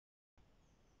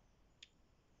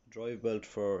Drive belt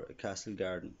for a castle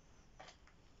garden.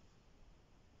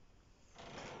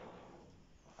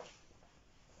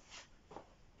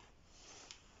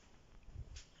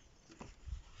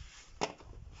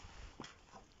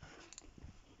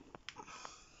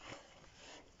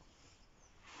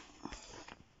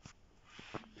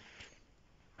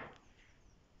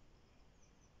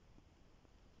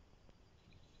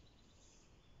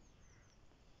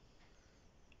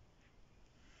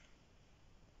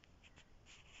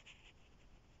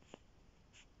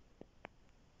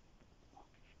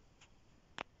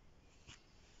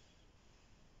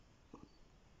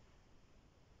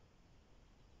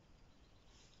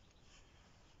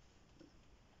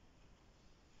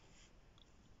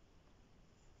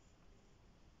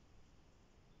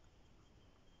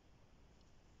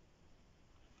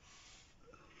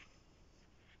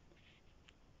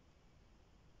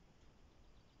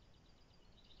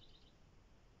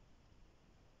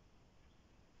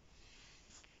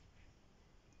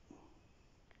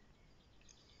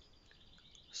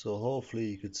 So hopefully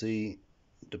you could see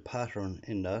the pattern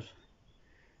in that.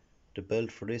 The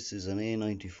belt for this is an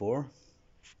A94.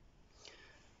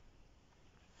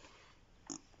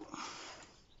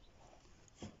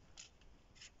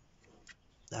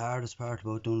 The hardest part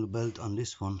about doing the belt on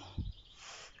this one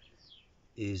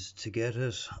is to get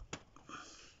it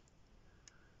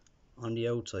on the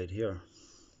outside here.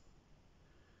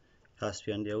 It has to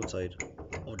be on the outside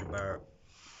of the bar.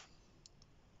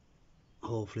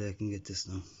 Hopefully I can get this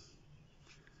now.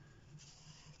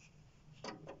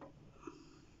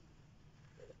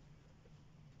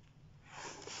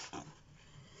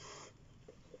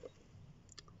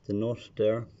 The nut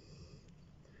there,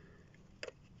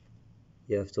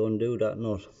 you have to undo that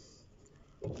nut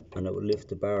and it will lift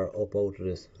the bar up out of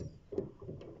this.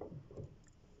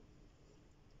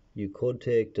 You could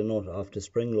take the nut off the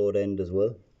spring load end as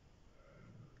well,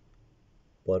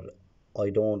 but I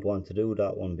don't want to do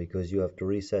that one because you have to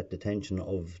reset the tension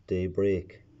of the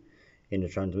brake in the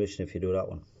transmission if you do that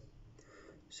one.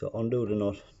 So undo the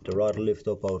nut, the rod will lift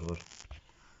up out of it.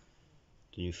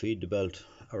 Then you feed the belt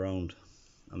around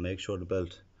and make sure the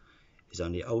belt is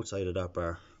on the outside of that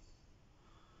bar.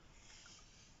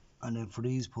 And then for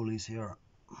these pulleys here,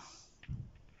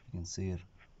 you can see it,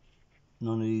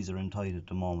 none of these are in tight at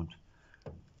the moment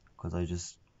because I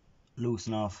just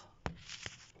loosen off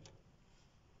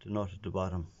the nut at the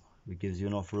bottom. It gives you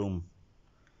enough room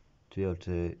to be able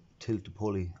to tilt the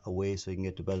pulley away so you can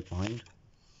get the belt behind.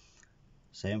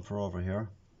 Same for over here.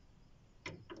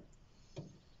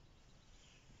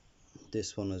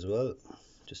 This one as well,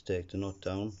 just take the nut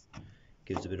down,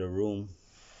 gives a bit of room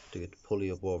to get the pulley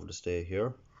up over the stay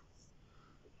here.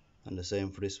 And the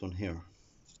same for this one here.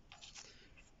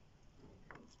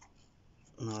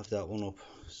 And I have that one up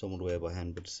some of the way by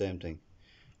hand, but the same thing.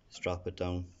 Just drop it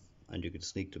down and you can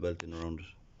sneak the belt in around it.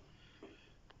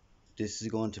 This is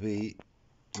going to be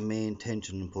the main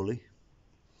tension pulley.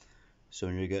 So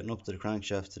when you're getting up to the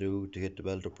crankshaft to get the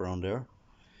belt up around there,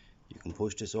 you can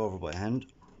push this over by hand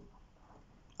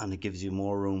and it gives you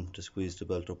more room to squeeze the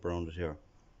belt up around it here.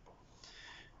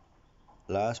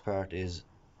 Last part is,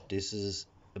 this is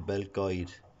a belt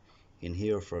guide in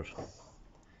here for it.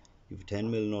 You have a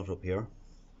 10mm nut up here.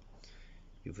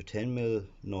 You have a 10mm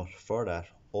nut for that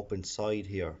up inside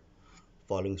here,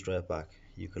 falling straight back.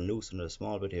 You can loosen it a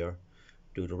small bit here,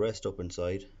 do the rest up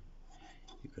inside.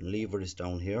 You can lever this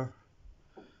down here,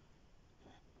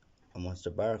 and once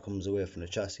the bar comes away from the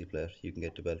chassis plate, you can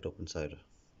get the belt up inside it.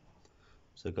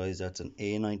 So guys, that's an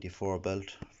A94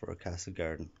 belt for a castle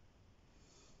garden.